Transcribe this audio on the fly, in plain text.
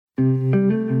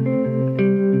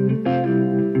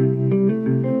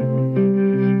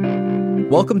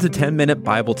Welcome to 10-Minute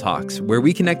Bible Talks, where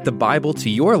we connect the Bible to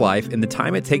your life in the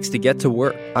time it takes to get to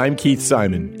work. I'm Keith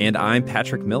Simon. And I'm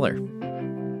Patrick Miller.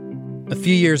 A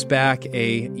few years back,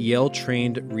 a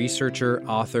Yale-trained researcher,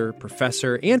 author,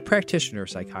 professor, and practitioner of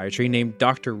psychiatry named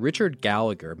Dr. Richard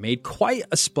Gallagher made quite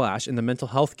a splash in the mental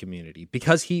health community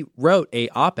because he wrote an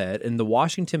op-ed in the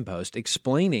Washington Post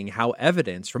explaining how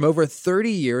evidence from over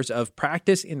 30 years of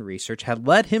practice and research had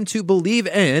led him to believe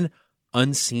in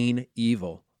unseen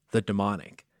evil, the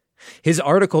demonic. His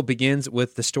article begins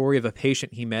with the story of a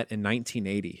patient he met in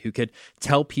 1980 who could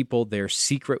tell people their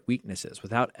secret weaknesses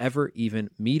without ever even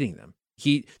meeting them.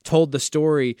 He told the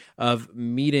story of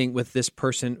meeting with this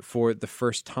person for the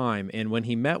first time, and when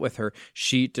he met with her,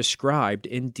 she described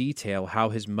in detail how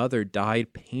his mother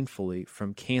died painfully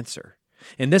from cancer.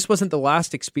 And this wasn't the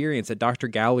last experience that Dr.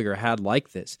 Gallagher had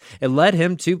like this. It led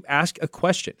him to ask a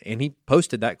question, and he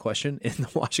posted that question in the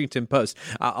Washington Post.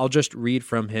 I'll just read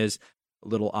from his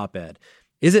little op-ed.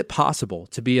 Is it possible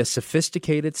to be a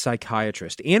sophisticated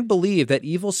psychiatrist and believe that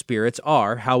evil spirits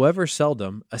are, however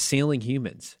seldom, assailing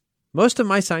humans? Most of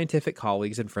my scientific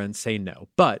colleagues and friends say no,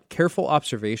 but careful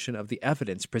observation of the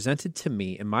evidence presented to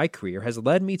me in my career has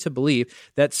led me to believe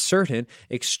that certain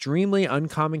extremely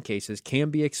uncommon cases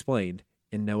can be explained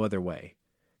in no other way.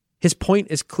 His point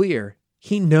is clear.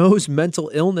 He knows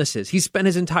mental illnesses. He spent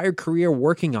his entire career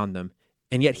working on them,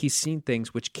 and yet he's seen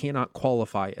things which cannot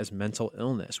qualify as mental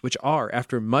illness, which are,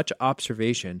 after much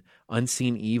observation,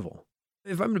 unseen evil.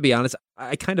 If I'm going to be honest,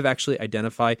 I kind of actually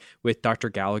identify with Dr.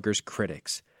 Gallagher's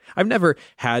critics. I've never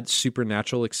had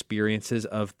supernatural experiences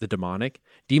of the demonic.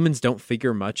 Demons don't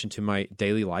figure much into my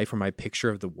daily life or my picture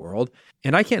of the world.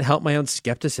 And I can't help my own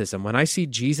skepticism when I see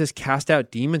Jesus cast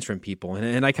out demons from people.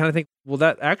 And I kind of think, well,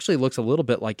 that actually looks a little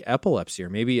bit like epilepsy or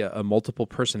maybe a multiple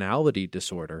personality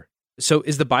disorder. So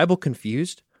is the Bible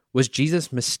confused? Was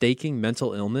Jesus mistaking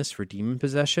mental illness for demon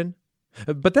possession?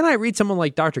 But then I read someone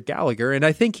like Dr. Gallagher, and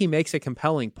I think he makes a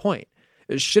compelling point.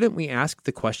 Shouldn't we ask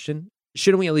the question?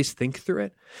 Shouldn't we at least think through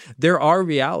it? There are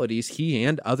realities he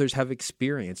and others have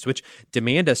experienced which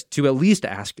demand us to at least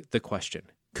ask the question,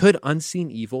 could unseen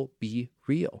evil be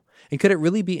real? And could it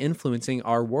really be influencing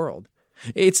our world?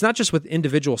 It's not just with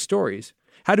individual stories.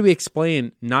 How do we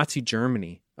explain Nazi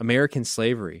Germany, American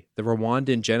slavery, the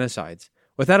Rwandan genocides,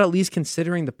 without at least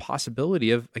considering the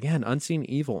possibility of, again, unseen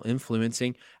evil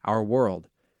influencing our world?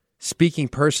 Speaking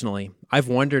personally, I've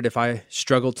wondered if I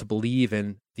struggle to believe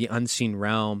in the unseen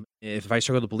realm, if I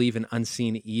struggle to believe in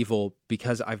unseen evil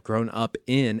because I've grown up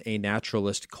in a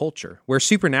naturalist culture where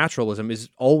supernaturalism is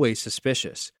always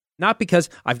suspicious. Not because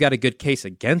I've got a good case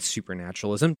against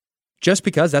supernaturalism, just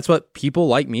because that's what people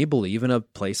like me believe in a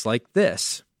place like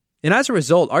this. And as a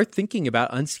result, our thinking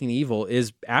about unseen evil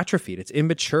is atrophied. It's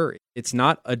immature. It's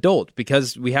not adult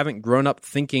because we haven't grown up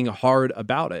thinking hard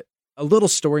about it. A little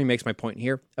story makes my point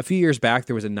here. A few years back,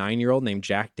 there was a 9-year-old named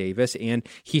Jack Davis, and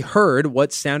he heard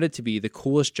what sounded to be the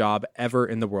coolest job ever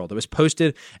in the world. It was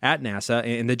posted at NASA,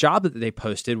 and the job that they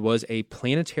posted was a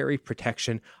planetary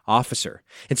protection officer.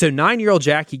 And so 9-year-old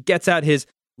Jack, he gets out his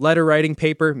letter writing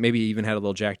paper, maybe he even had a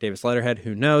little Jack Davis letterhead,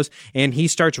 who knows, and he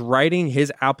starts writing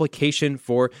his application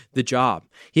for the job.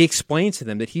 He explains to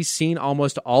them that he's seen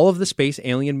almost all of the space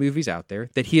alien movies out there,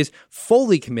 that he is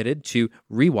fully committed to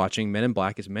rewatching Men in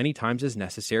Black as many times as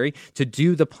necessary to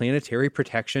do the planetary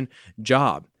protection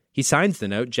job. He signs the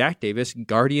note, Jack Davis,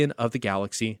 Guardian of the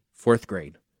Galaxy, 4th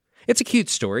grade. It's a cute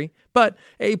story, but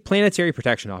a planetary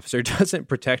protection officer doesn't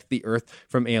protect the Earth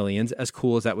from aliens, as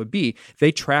cool as that would be.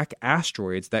 They track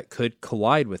asteroids that could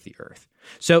collide with the Earth.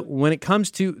 So when it comes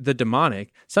to the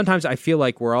demonic, sometimes I feel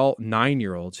like we're all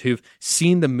 9-year-olds who've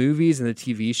seen the movies and the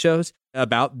TV shows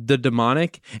about the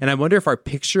demonic, and I wonder if our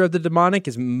picture of the demonic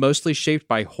is mostly shaped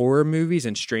by horror movies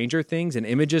and Stranger Things and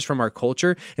images from our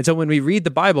culture. And so when we read the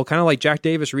Bible, kind of like Jack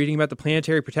Davis reading about the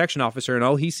planetary protection officer and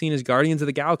all he's seen is Guardians of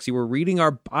the Galaxy, we're reading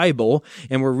our Bible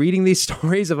and we're reading these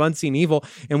stories of unseen evil,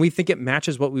 and we think it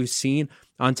matches what we've seen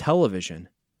on television.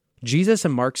 Jesus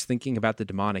and Mark's thinking about the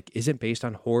demonic isn't based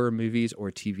on horror movies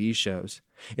or TV shows.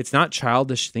 It's not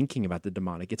childish thinking about the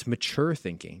demonic. It's mature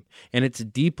thinking, and it's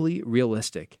deeply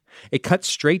realistic. It cuts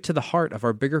straight to the heart of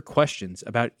our bigger questions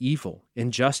about evil,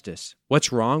 injustice,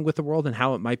 what's wrong with the world, and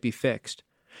how it might be fixed.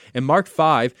 In Mark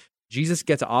 5, Jesus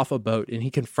gets off a boat, and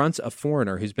he confronts a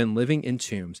foreigner who's been living in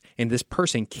tombs, and this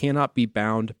person cannot be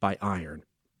bound by iron.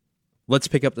 Let's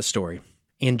pick up the story.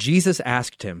 And Jesus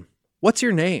asked him, "What's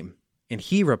your name?" And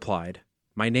he replied,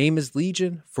 "My name is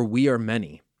Legion, for we are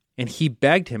many." And he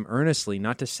begged him earnestly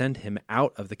not to send him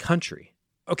out of the country.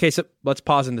 Okay, so let's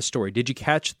pause in the story. Did you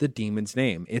catch the demon's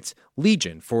name? It's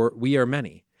Legion, for we are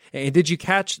many. And did you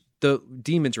catch the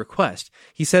demon's request?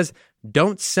 He says,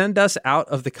 don't send us out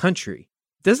of the country.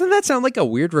 Doesn't that sound like a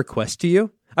weird request to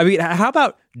you? I mean, how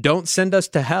about don't send us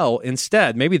to hell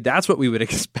instead? Maybe that's what we would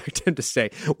expect him to say.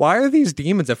 Why are these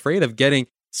demons afraid of getting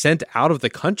sent out of the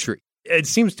country? It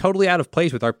seems totally out of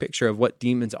place with our picture of what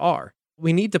demons are.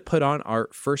 We need to put on our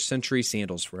first century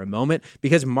sandals for a moment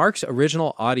because Mark's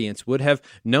original audience would have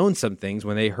known some things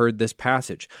when they heard this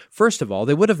passage. First of all,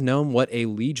 they would have known what a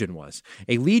legion was.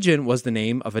 A legion was the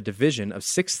name of a division of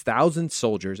 6,000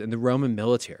 soldiers in the Roman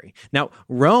military. Now,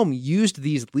 Rome used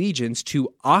these legions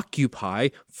to occupy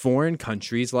foreign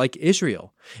countries like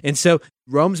Israel. And so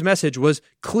Rome's message was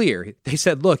clear. They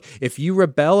said, look, if you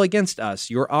rebel against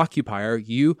us, your occupier,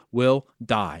 you will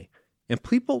die. And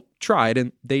people tried,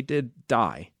 and they did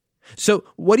die. So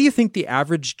what do you think the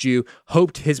average Jew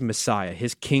hoped his Messiah,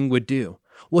 his king, would do?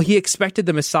 Well, he expected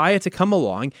the Messiah to come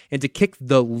along and to kick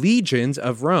the legions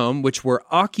of Rome, which were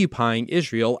occupying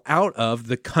Israel, out of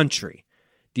the country.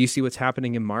 Do you see what's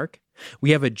happening in Mark?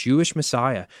 We have a Jewish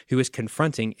Messiah who is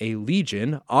confronting a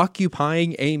legion,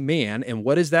 occupying a man. And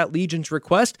what is that legion's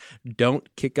request? Don't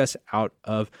kick us out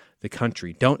of the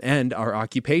country. Don't end our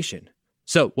occupation.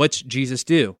 So what's Jesus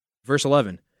do? Verse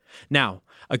 11, now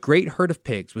a great herd of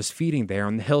pigs was feeding there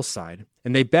on the hillside,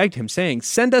 and they begged him, saying,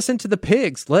 send us into the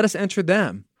pigs, let us enter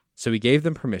them. So he gave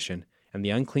them permission, and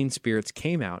the unclean spirits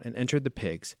came out and entered the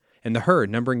pigs, and the herd,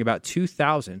 numbering about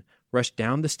 2,000, rushed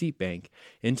down the steep bank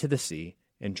into the sea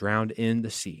and drowned in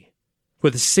the sea.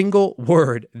 With a single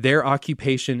word, their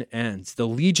occupation ends. The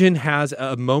legion has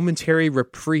a momentary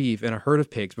reprieve in a herd of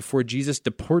pigs before Jesus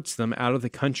deports them out of the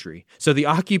country. So the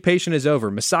occupation is over.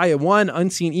 Messiah 1,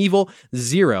 unseen evil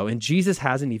 0, and Jesus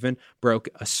hasn't even broke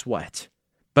a sweat.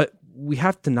 But we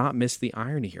have to not miss the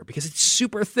irony here because it's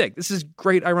super thick. This is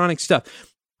great ironic stuff.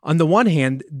 On the one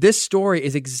hand, this story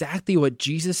is exactly what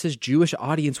Jesus' Jewish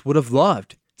audience would have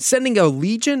loved. Sending a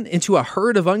legion into a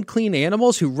herd of unclean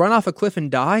animals who run off a cliff and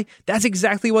die, that's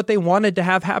exactly what they wanted to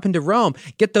have happen to Rome.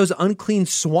 Get those unclean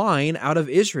swine out of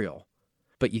Israel.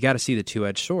 But you got to see the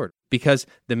two-edged sword, because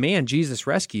the man Jesus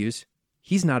rescues,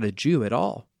 he's not a Jew at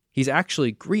all. He's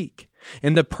actually Greek.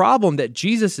 And the problem that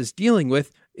Jesus is dealing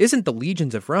with isn't the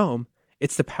legions of Rome,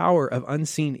 it's the power of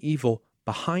unseen evil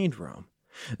behind Rome.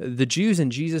 The Jews in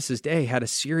Jesus' day had a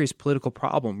serious political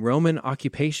problem, Roman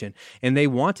occupation, and they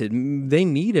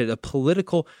needed a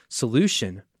political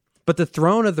solution. But the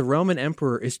throne of the Roman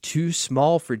emperor is too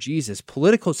small for Jesus.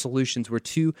 Political solutions were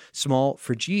too small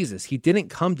for Jesus. He didn't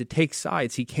come to take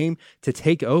sides. He came to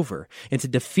take over and to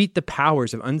defeat the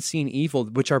powers of unseen evil,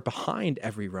 which are behind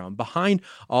every realm, behind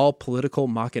all political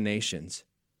machinations.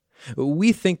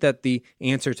 We think that the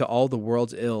answer to all the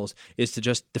world's ills is to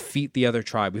just defeat the other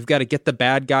tribe. We've got to get the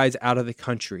bad guys out of the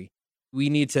country.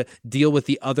 We need to deal with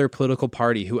the other political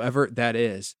party, whoever that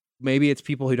is. Maybe it's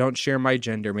people who don't share my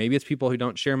gender. Maybe it's people who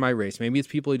don't share my race. Maybe it's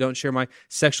people who don't share my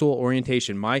sexual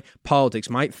orientation, my politics,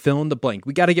 my fill in the blank.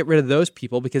 We got to get rid of those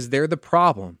people because they're the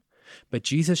problem. But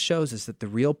Jesus shows us that the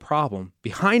real problem,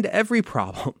 behind every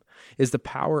problem, is the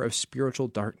power of spiritual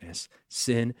darkness,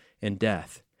 sin, and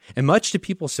death. And much to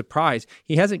people's surprise,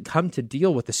 he hasn't come to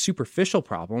deal with the superficial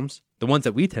problems, the ones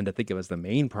that we tend to think of as the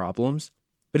main problems,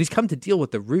 but he's come to deal with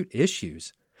the root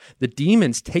issues. The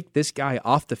demons take this guy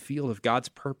off the field of God's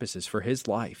purposes for his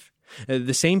life.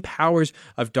 The same powers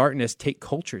of darkness take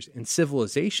cultures and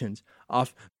civilizations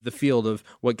off the field of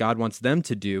what God wants them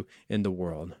to do in the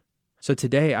world. So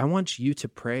today, I want you to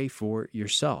pray for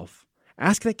yourself.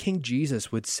 Ask that King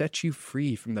Jesus would set you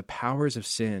free from the powers of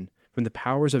sin, from the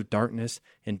powers of darkness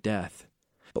and death.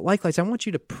 But likewise, I want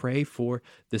you to pray for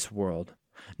this world.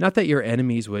 Not that your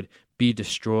enemies would be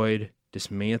destroyed,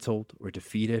 dismantled, or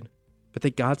defeated, but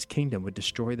that God's kingdom would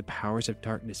destroy the powers of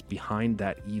darkness behind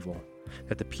that evil,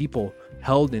 that the people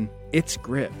held in its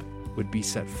grip would be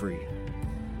set free.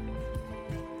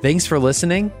 Thanks for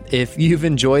listening. If you've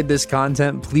enjoyed this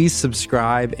content, please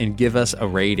subscribe and give us a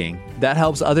rating. That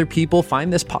helps other people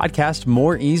find this podcast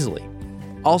more easily.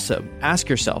 Also, ask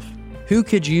yourself, who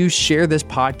could you share this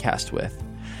podcast with?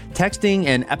 Texting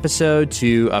an episode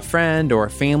to a friend or a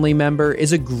family member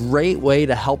is a great way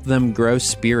to help them grow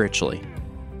spiritually.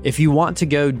 If you want to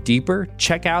go deeper,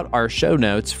 check out our show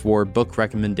notes for book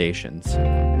recommendations.